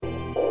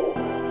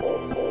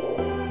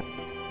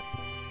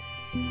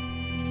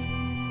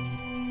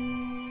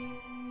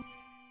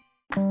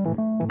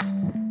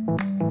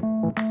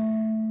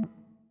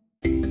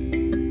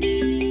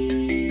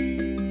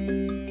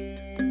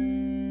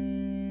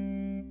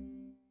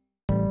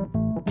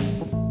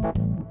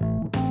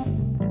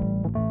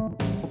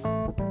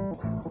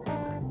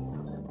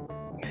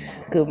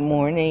Good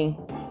morning.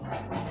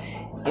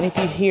 And if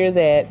you hear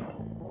that,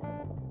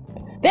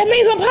 that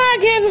means my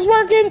podcast is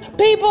working,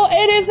 people.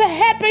 It is a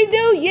Happy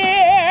New Year.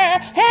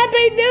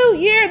 Happy New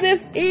Year.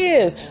 This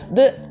is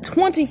the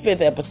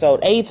 25th episode,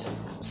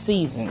 8th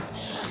season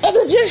of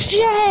the Just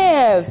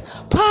Jazz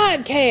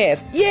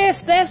podcast.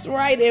 Yes, that's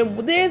right.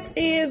 And this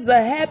is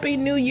the Happy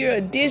New Year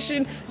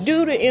edition.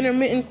 Due to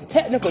intermittent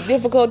technical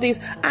difficulties,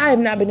 I have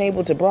not been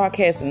able to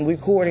broadcast and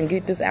record and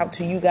get this out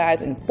to you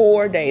guys in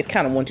 4 days.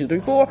 Count them 1, 2, 3,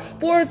 4,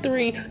 4,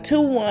 3,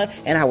 2, 1.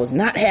 And I was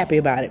not happy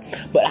about it.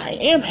 But I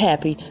am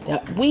happy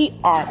that we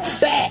are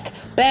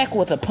back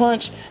with a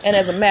punch. And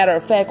as a matter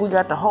of fact, we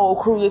got the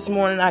whole crew this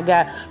morning. I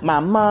got my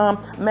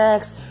mom,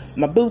 Max,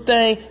 my boo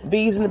thing,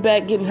 V's in the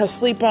back getting her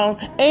sleep on,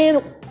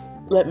 and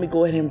let me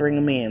go ahead and bring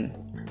him in.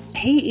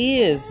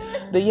 He is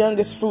the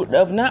youngest fruit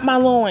of not my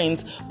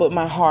loins, but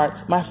my heart,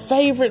 my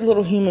favorite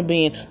little human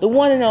being, the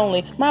one and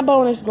only, my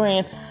bonus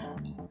grand,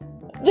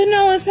 the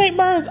Nolan St.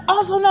 Burns,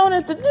 also known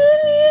as the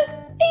Dunia.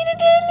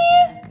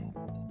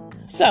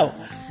 So,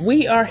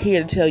 we are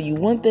here to tell you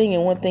one thing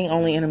and one thing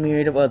only and a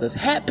myriad of others.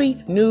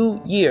 Happy New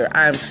Year.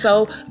 I'm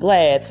so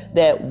glad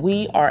that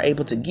we are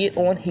able to get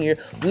on here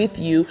with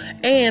you.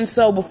 And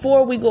so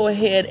before we go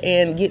ahead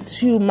and get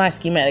to my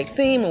schematic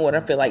theme and what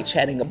I feel like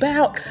chatting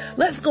about,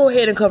 let's go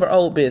ahead and cover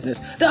old business.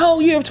 The whole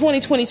year of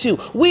 2022.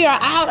 We are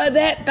out of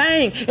that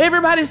thing.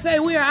 Everybody say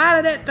we are out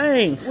of that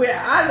thing. We're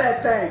out of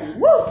that thing.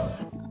 Woo!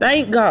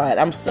 Thank God.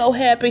 I'm so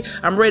happy.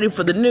 I'm ready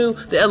for the new,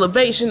 the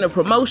elevation, the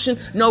promotion,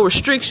 no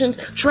restrictions,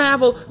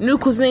 travel, new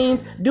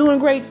cuisines, doing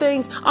great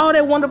things, all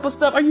that wonderful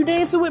stuff. Are you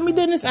dancing with me,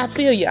 Dennis? I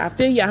feel you,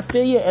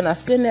 and I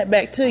send that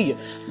back to you.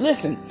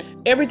 Listen,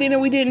 everything that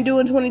we didn't do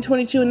in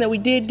 2022 and that we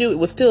did do, it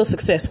was still a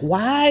success.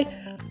 Why?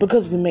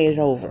 Because we made it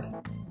over.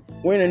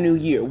 We're in a new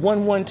year.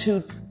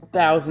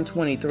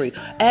 1/1/2023.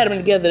 Add them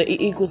together, it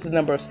equals the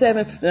number of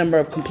 7, the number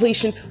of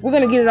completion. We're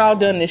going to get it all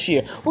done this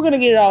year. We're going to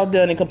get it all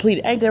done and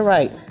completed. Ain't that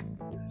right?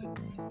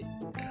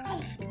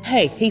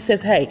 Hey, he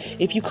says, hey.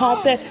 If you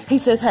caught that, he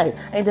says, hey.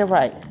 Ain't that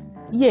right?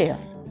 Yeah.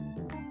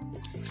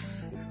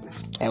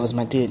 That was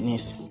my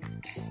goodness.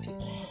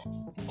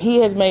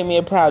 He has made me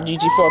a proud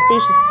Gigi for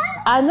official.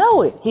 I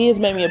know it. He has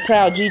made me a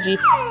proud Gigi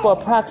for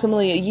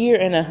approximately a year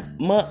and a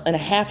month and a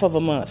half of a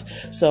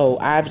month. So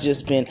I have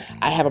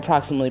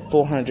approximately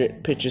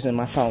 400 pictures in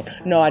my phone.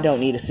 No, I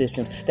don't need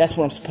assistance. That's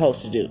what I'm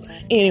supposed to do.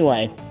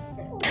 Anyway,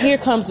 here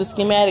comes the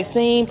schematic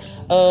theme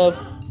of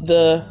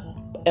the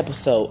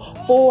episode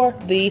for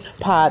the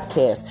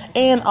podcast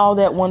and all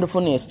that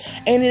wonderfulness.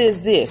 And it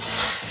is this.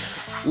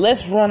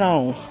 Let's run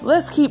on.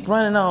 Let's keep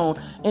running on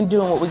and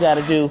doing what we got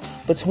to do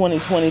for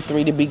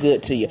 2023 to be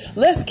good to you.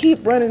 Let's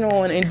keep running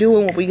on and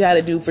doing what we got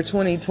to do for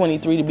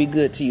 2023 to be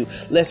good to you.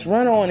 Let's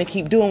run on and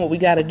keep doing what we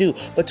got to do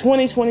for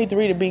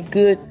 2023 to be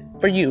good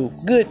for you,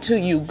 good to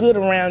you, good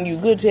around you,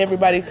 good to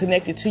everybody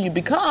connected to you,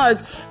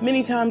 because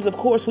many times, of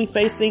course, we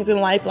face things in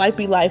life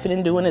be life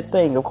and doing its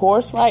thing, of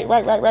course, right.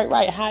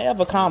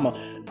 However,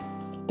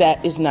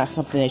 that is not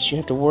something that you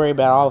have to worry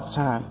about all the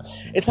time.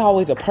 It's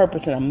always a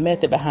purpose and a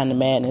method behind the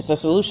madness, a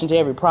solution to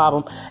every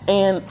problem,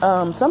 and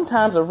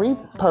sometimes a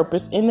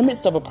repurpose in the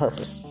midst of a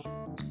purpose.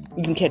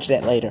 You can catch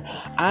that later.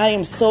 I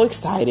am so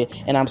excited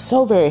and I'm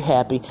so very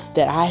happy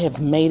that I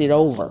have made it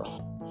over.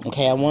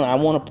 Okay, I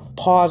want to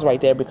pause right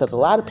there because a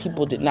lot of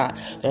people did not.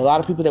 There are a lot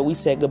of people that we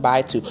said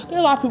goodbye to. There are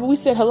a lot of people we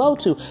said hello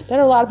to. There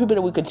are a lot of people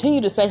that we continue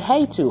to say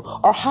hey to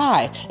or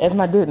hi, as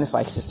my goodness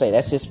likes to say.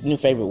 That's his new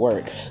favorite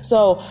word.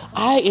 So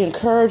I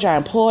encourage, I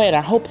employ, and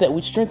I hope that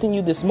we strengthen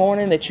you this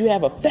morning, that you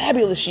have a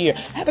fabulous year.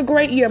 Have a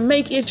great year.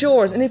 Make it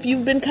yours. And if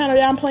you've been kind of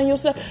downplaying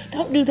yourself,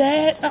 don't do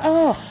that.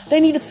 They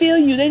need to feel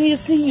you. They need to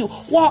see you.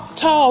 Walk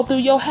tall through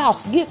your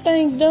house. Get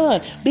things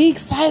done. Be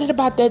excited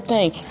about that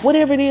thing.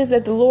 Whatever it is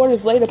that the Lord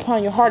has laid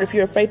upon your heart. If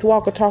you're a faith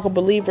walker, talker,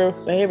 believer,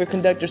 behavior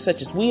conductor,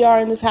 such as we are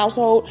in this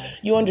household,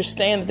 you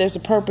understand that there's a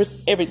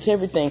purpose. To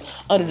everything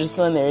under the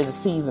sun, there is a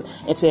season,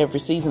 and to every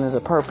season is a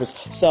purpose.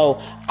 So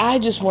I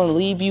just want to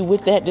leave you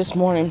with that this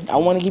morning. I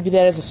want to give you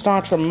that as a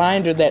staunch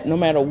reminder that no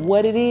matter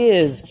what it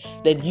is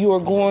that you are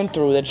going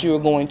through, that you are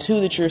going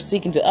to, that you're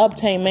seeking to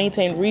obtain,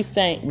 maintain,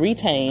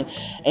 retain,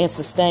 and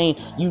sustain,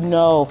 you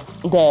know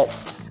that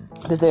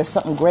there's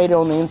something greater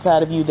on the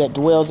inside of you that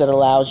dwells, that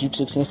allows you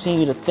to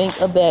continue to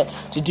think of that,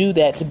 to do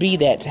that, to be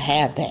that, to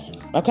have that.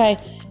 Okay?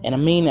 And I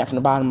mean that from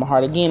the bottom of my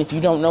heart. Again, if you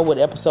don't know what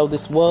episode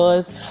this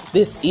was,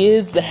 this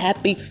is the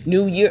Happy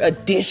New Year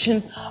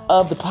edition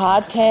of the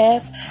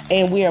podcast.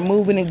 And we are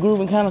moving and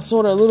grooving kind of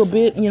sort of a little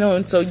bit,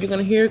 and so you're going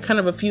to hear kind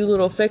of a few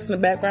little effects in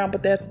the background,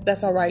 but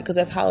that's all right because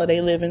that's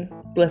holiday living.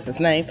 Bless his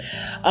name.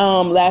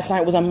 Last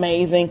night was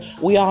amazing.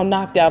 We all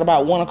knocked out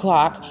about 1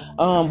 o'clock,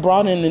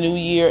 brought in the new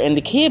year, and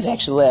the kids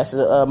actually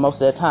lasted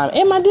most of the time.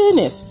 And my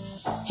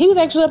goodness, he was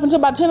actually up until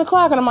about 10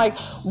 o'clock, and I'm like,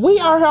 we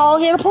are all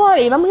here to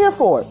party, and I'm here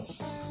for it.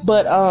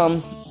 But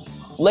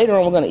later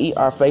on, we're going to eat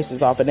our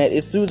faces off, and that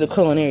is through the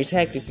culinary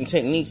tactics and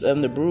techniques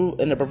of the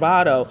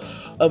bravado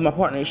of my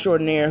partner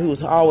extraordinaire, who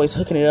is always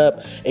hooking it up,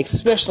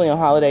 especially on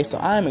holidays. So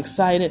I'm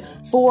excited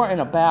for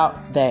and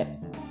about that.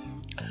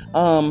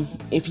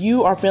 If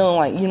you are feeling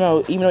like, even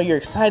though you're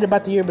excited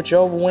about the year, but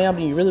you're overwhelmed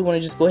and you really want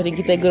to just go ahead and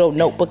get that good old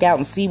notebook out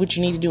and see what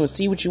you need to do and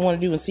see what you want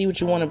to do and see what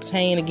you want to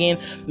obtain again,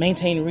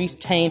 maintain,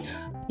 retain,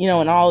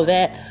 and all of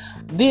that,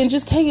 then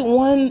just take it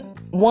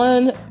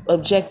one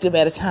objective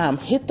at a time.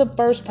 Hit the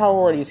first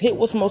priorities. Hit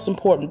what's most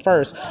important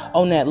first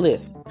on that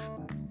list.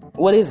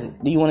 What is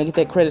it? Do you want to get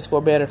that credit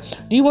score better?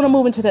 Do you want to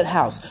move into that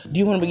house? Do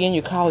you want to begin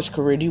your college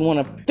career? Do you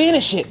want to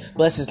finish it?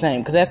 Bless his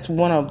name. Because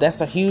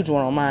that's a huge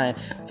one on mine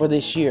for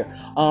this year.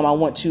 I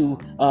want to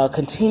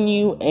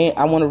continue, and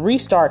I want to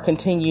restart,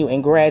 continue,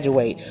 and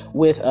graduate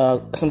with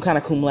some kind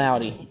of cum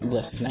laude.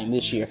 Bless his name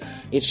this year.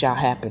 It shall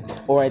happen.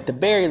 Or at the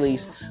very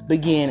least,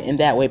 begin in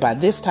that way. By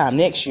this time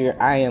next year,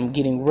 I am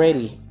getting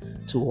ready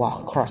to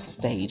walk across the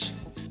stage.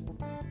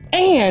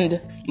 And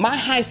my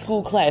high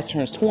school class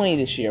turns 20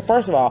 this year.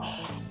 First of all,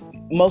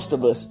 most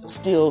of us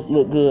still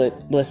look good,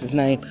 bless his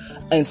name.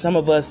 And some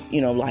of us,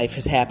 life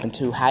has happened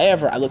to.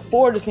 However, I look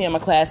forward to seeing my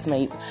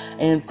classmates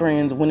and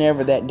friends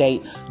whenever that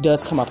date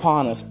does come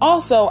upon us.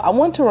 Also, I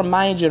want to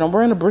remind you, and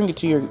we're going to bring it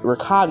to your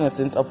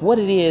recognizance of what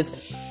it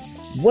is,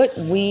 what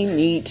we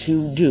need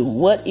to do.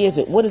 What is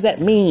it? What does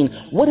that mean?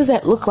 What does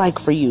that look like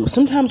for you?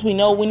 Sometimes we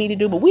know what we need to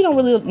do, but we don't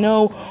really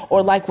know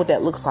or like what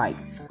that looks like.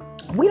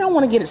 We don't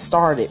want to get it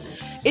started.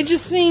 It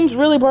just seems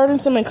really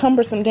burdensome and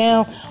cumbersome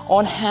down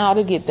on how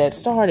to get that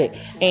started.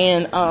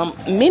 And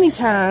many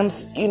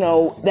times,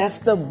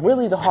 that's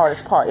really the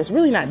hardest part. It's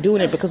really not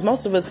doing it, because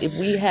most of us, if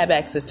we have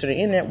access to the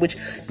internet, which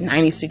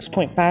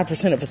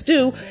 96.5% of us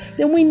do,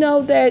 then we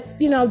know that,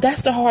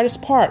 that's the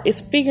hardest part.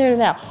 It's figuring it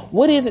out.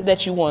 What is it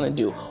that you want to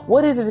do?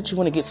 What is it that you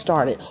want to get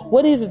started?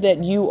 What is it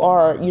that you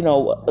are,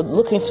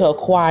 looking to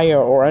acquire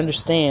or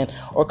understand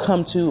or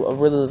come to a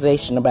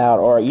realization about,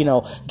 or,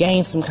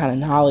 gain some kind of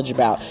knowledge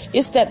about?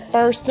 It's that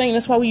first thing.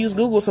 That's why we use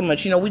Google so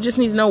much. We just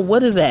need to know,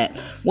 what is that?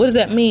 What does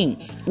that mean?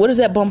 What does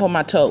that bump on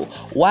my toe?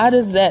 Why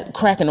does that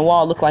crack in the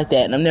wall look like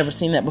that? And I've never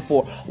seen that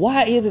before.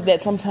 Why is it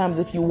that sometimes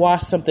if you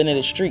wash something and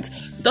it streaks?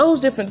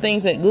 Those different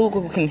things that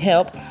Google can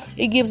help.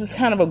 It gives us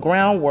kind of a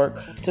groundwork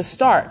to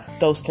start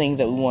those things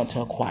that we want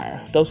to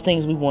acquire, those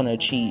things we want to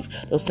achieve,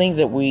 those things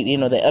that we,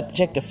 that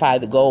objectify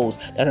the goals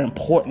that are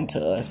important to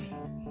us.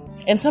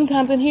 And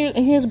sometimes, and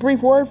here's a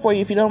brief word for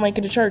you if you don't make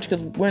it to church,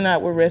 because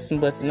we're resting,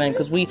 bless the name,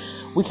 because we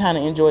kind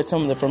of enjoyed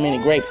some of the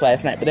fermented grapes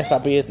last night, but that's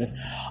our business.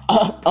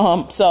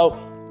 So,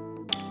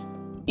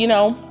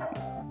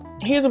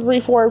 here's a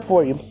brief word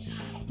for you.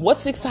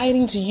 What's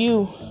exciting to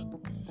you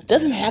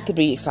doesn't have to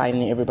be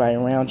exciting to everybody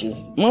around you.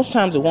 Most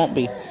times it won't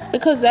be,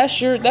 because that's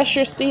your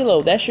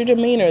stilo, that's your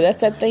demeanor, that's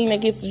that thing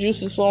that gets the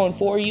juices flowing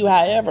for you.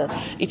 However,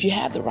 if you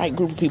have the right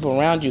group of people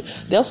around you,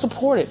 they'll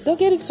support it. They'll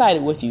get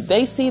excited with you.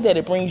 They see that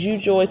it brings you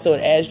joy, so it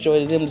adds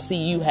joy to them to see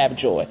you have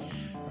joy.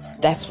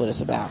 That's what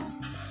it's about.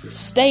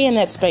 Stay in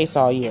that space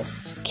all year.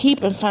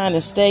 Keep and find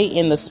and stay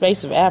in the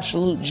space of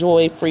absolute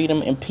joy,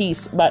 freedom, and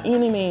peace by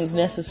any means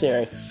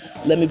necessary.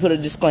 Let me put a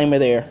disclaimer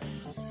there.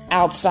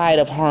 Outside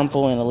of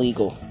harmful and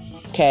illegal.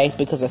 Okay,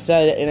 because I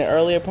said it in an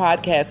earlier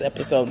podcast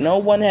episode, no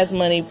one has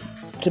money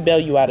to bail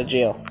you out of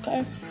jail.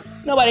 Okay,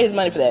 nobody has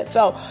money for that.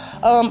 So,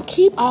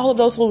 keep all of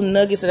those little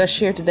nuggets that I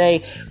shared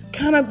today.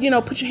 Kind of,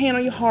 put your hand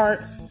on your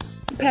heart,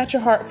 pat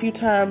your heart a few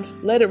times,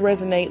 let it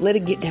resonate, let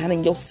it get down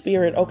in your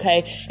spirit.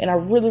 Okay, and I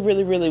really,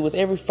 really, really, with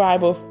every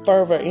fiber,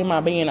 fervor in my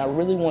being, I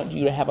really want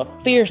you to have a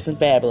fierce and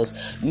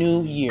fabulous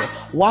new year.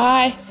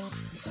 Why?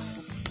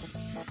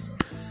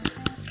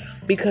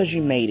 Because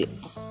you made it.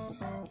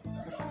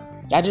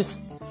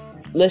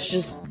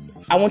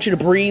 I want you to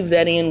breathe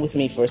that in with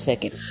me for a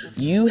second.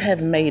 You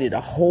have made it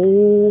a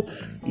whole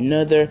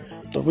another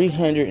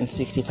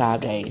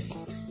 365 days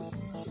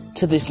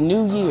to this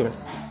new year,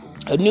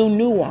 a new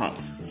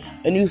nuance,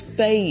 a new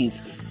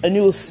phase, a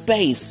new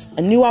space,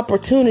 a new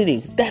opportunity.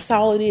 That's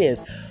all it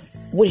is.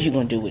 What are you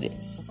going to do with it?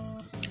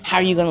 How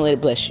are you going to let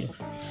it bless you?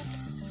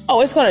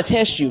 Oh, it's going to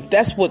test you.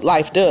 That's what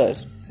life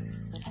does.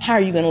 How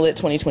are you going to let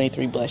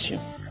 2023 bless you?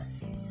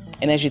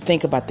 And as you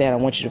think about that, I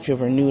want you to feel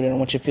renewed, and I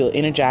want you to feel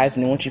energized,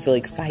 and I want you to feel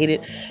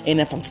excited. And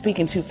if I'm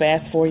speaking too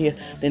fast for you,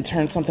 then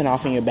turn something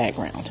off in your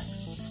background.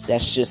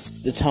 That's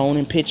just the tone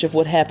and pitch of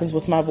what happens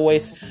with my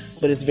voice,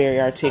 but it's very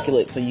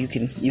articulate, so you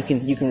can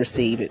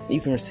receive it. You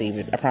can receive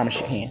it. I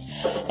promise you can.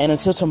 And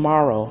until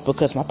tomorrow,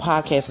 because my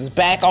podcast is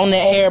back on the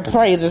air,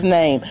 praise his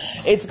name.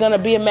 It's gonna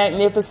be a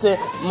magnificent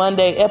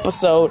Monday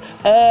episode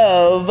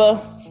of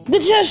the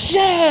Just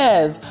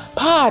Jazz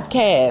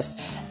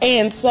podcast.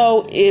 And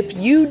so if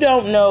you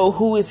don't know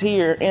who is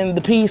here in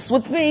the piece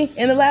with me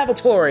in the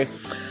laboratory,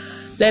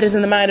 that is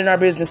in the Mind in Our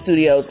Business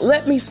Studios.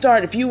 Let me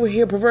start. If you were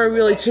here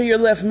proverbially to your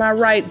left, my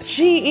right,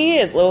 she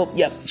is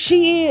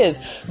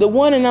the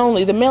one and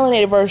only, the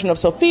melanated version of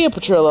Sophia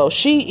Petrillo.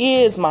 She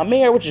is my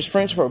mare, which is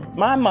French for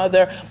my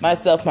mother,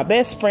 myself, my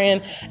best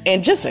friend,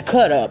 and just a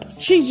cut up.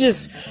 She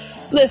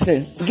just,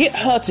 listen, get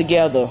her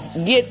together.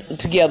 Get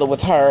together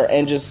with her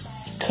and just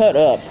cut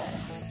up.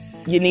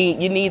 You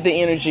need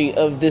the energy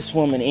of this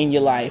woman in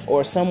your life,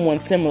 or someone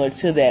similar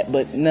to that,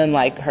 but none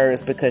like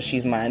hers, because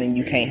she's mine and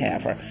you can't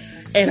have her.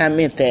 And I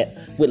meant that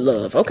with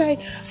love, okay?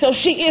 So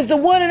she is the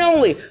one and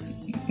only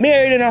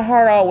Married in her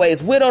heart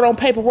always. Widowed on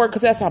paperwork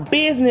because that's our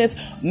business.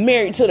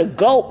 Married to the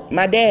GOAT,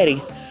 my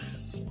daddy,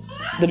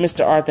 the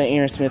Mr. Arthur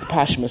Aaron Smith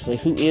posthumously,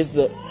 who is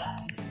the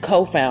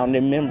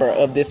co-founding member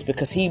of this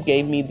because he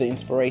gave me the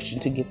inspiration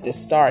to get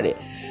this started.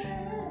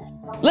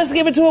 Let's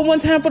give it to her one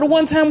time for the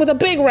one time with a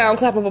big round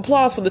clap of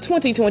applause for the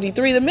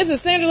 2023, the Mrs.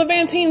 Sandra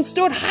Levantine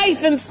Stewart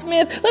hyphen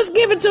Smith. Let's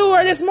give it to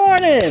her this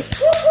morning.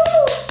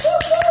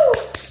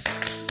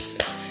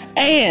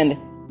 And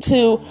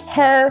to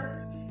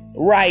her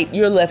right,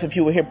 your left if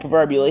you were here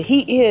proverbially,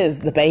 he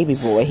is the baby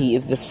boy. He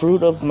is the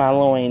fruit of my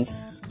loins,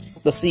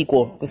 the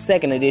sequel, the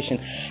second edition.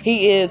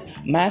 He is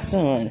my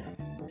son,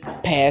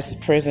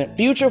 past, present,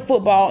 future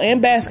football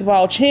and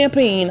basketball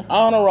champion,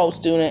 honor roll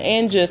student,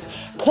 and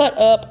just cut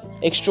up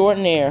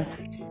extraordinaire,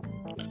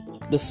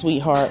 the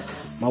sweetheart,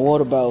 my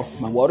water bow,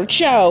 my water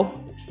chow,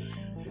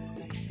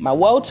 my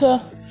water,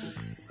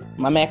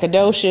 my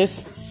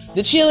macadocious,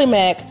 the chili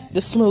mac, the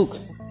smook,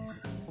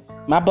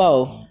 my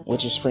bow,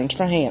 which is French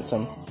for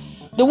handsome,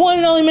 the one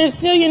and only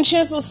Mancillion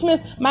Chancellor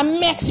Smith, my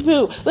Maxi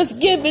Poo. Let's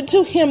give it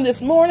to him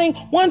this morning.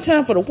 One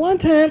time for the one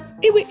time,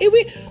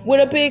 with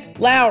a big,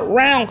 loud,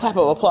 round clap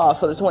of applause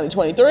for the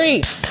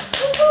 2023.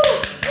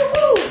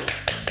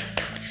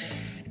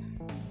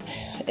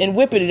 And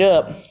whipping it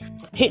up,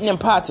 hitting them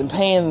pots and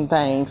pans and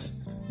things,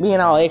 being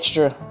all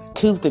extra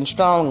cooped and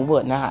strong and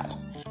whatnot.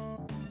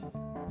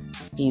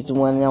 He's the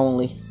one and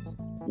only.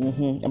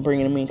 I'm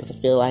bringing him in because I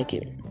feel like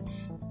it.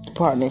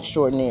 Partner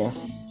extraordinaire.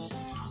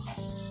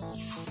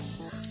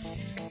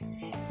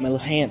 My little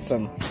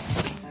handsome.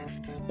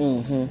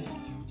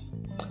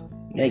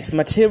 Makes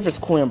my tivers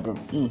quimber.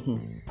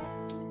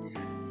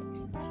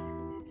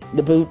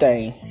 The boo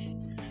thing.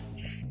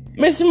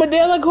 Mr.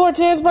 Medela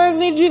Cortez Burns,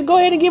 need you to go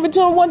ahead and give it to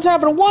him one time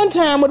for the one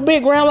time with a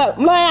big round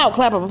loud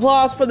clap of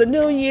applause for the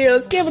new year.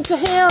 Let's give it to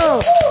him.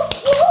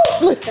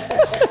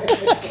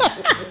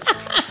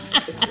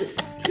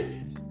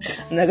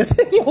 I'm not going to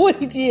tell you what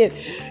he did.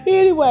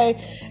 Anyway,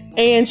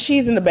 and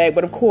she's in the back.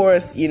 But of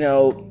course, you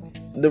know,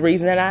 the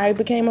reason that I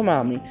became a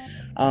mommy,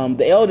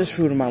 the eldest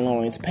fruit of my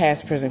loins,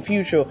 past, present,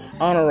 future,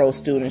 honor roll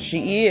student.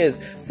 She is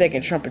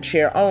second trumpet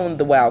chair on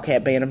the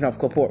Wildcat Band of North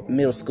Court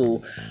Middle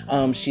School.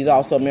 She's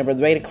also a member of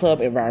the Beta Club,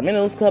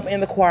 Environmentalist Club,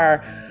 and the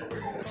choir,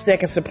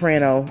 second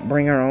soprano,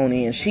 bring her on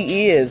in.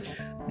 She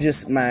is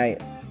just my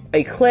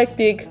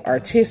eclectic,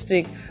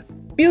 artistic,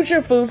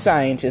 future food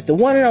scientist, the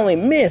one and only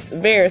Miss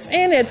Varys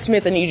and Ed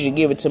Smith. I need you to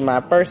give it to my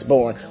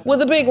firstborn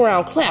with a big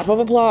round clap of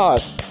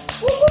applause.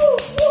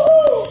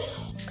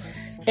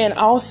 And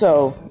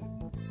also,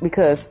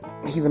 because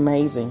he's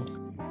amazing.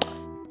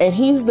 And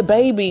he's the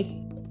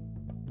baby,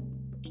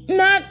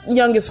 not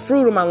youngest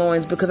fruit of my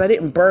loins because I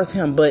didn't birth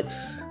him, but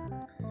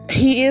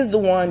he is the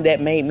one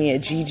that made me a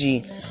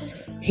Gigi.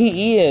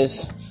 He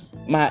is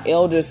my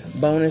eldest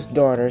bonus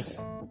daughter's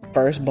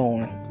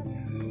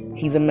firstborn.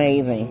 He's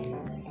amazing.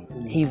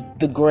 He's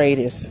the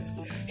greatest.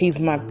 He's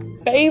my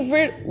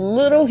favorite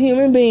little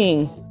human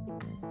being.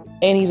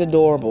 And he's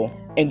adorable.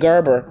 And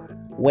Gerber,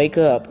 wake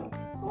up.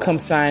 Come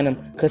sign him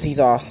because he's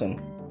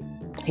awesome.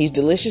 He's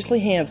deliciously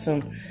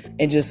handsome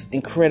and just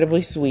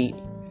incredibly sweet.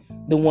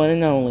 The one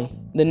and only,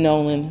 the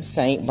Nolan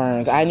St.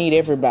 Burns. I need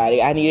everybody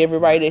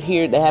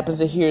that happens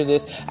to hear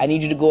this. I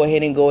need you to go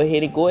ahead,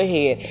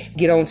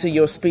 get onto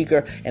your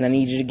speaker, and I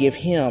need you to give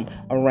him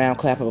a round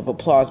clap of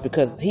applause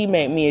because he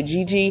made me a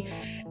Gigi.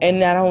 And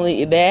not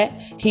only that,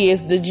 he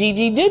is the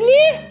Gigi, didn't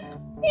he?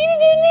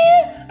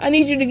 I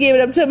need you to give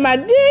it up to my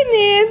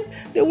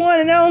goodness, the one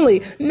and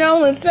only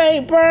Nolan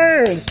St.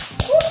 Burns.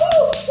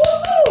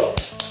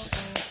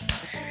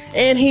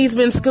 And he's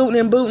been scooting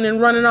and booting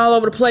and running all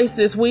over the place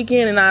this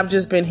weekend, and I've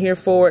just been here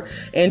for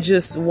it and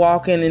just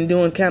walking and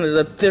doing kind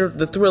of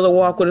the thriller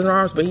walk with his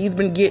arms, but he's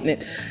been getting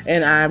it,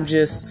 and I'm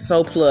just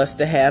so plus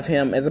to have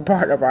him as a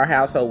part of our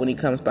household when he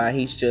comes by.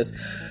 He's just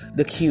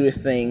the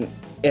cutest thing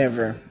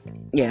ever.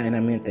 Yeah, and I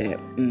meant that.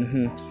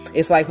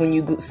 It's like when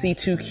you see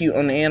Too Cute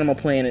on the Animal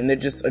Planet, and they're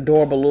just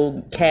adorable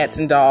little cats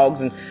and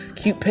dogs and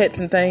cute pets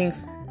and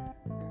things.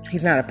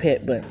 He's not a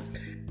pet, but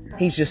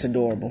he's just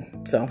adorable.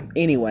 So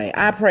anyway,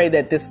 I pray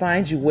that this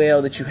finds you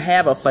well, that you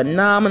have a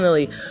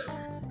phenomenally,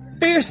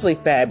 fiercely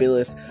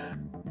fabulous,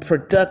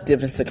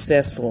 productive and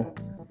successful,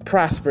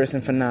 prosperous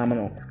and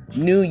phenomenal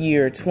New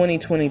Year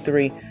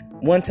 2023.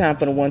 One time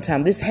for the one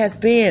time. This has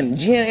been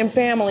Jen and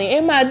Family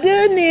and my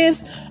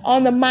goodness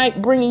on the mic,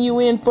 bringing you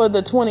in for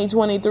the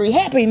 2023.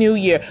 Happy New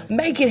Year.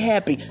 Make it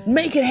happy.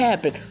 Make it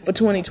happen for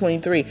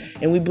 2023.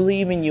 And we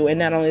believe in you. And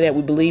not only that,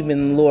 we believe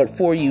in the Lord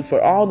for you,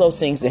 for all those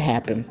things that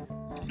happen.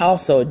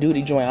 Also, a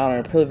duty, joy, honor,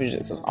 and privilege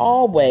as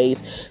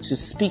always to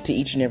speak to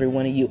each and every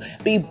one of you.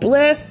 Be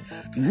blessed.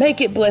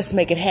 Make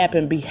it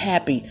happen. Be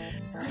happy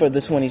for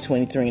the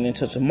 2023, and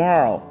until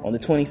tomorrow on the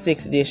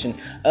 26th edition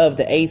of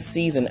the 8th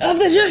season of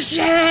the Just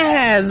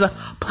Jazz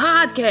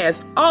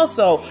podcast.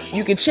 Also,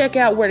 you can check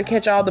out where to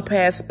catch all the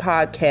past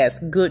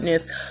podcast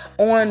goodness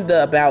on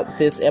the About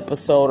This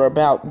episode or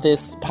About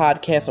This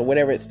podcast or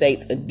whatever it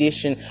states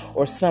edition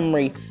or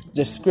summary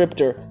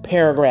descriptor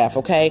paragraph,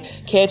 okay?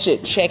 Catch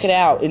it, check it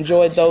out,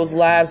 enjoy those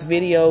lives,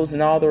 videos,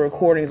 and all the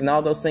recordings and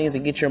all those things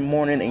that get your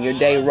morning and your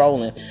day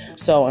rolling.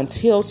 So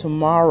until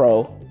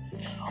tomorrow,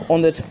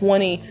 on the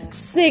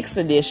 26th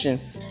edition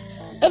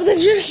of the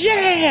Just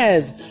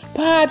Jazz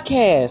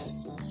podcast.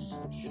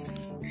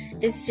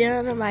 It's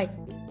Jonah, Mike,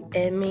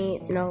 and me,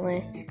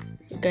 Nolan,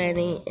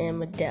 Granny,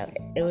 and Madelle,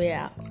 and we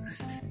out.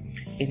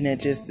 And that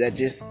just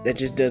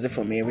does it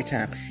for me every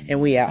time.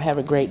 And we out. Have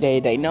a great day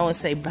today. Nolan,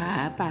 say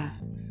bye bye.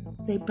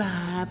 Say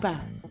bye bye.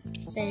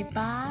 Say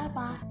bye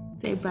bye.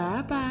 Say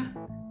bye bye.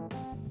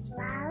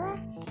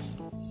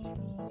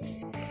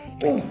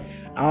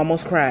 I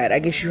almost cried. I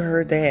guess you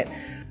heard that.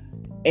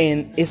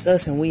 And it's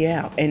us and we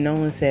out. And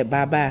Nolan said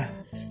bye bye.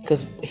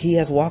 Because he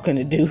has walking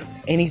to do.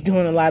 And he's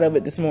doing a lot of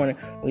it this morning.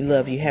 We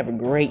love you. Have a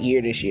great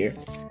year this year.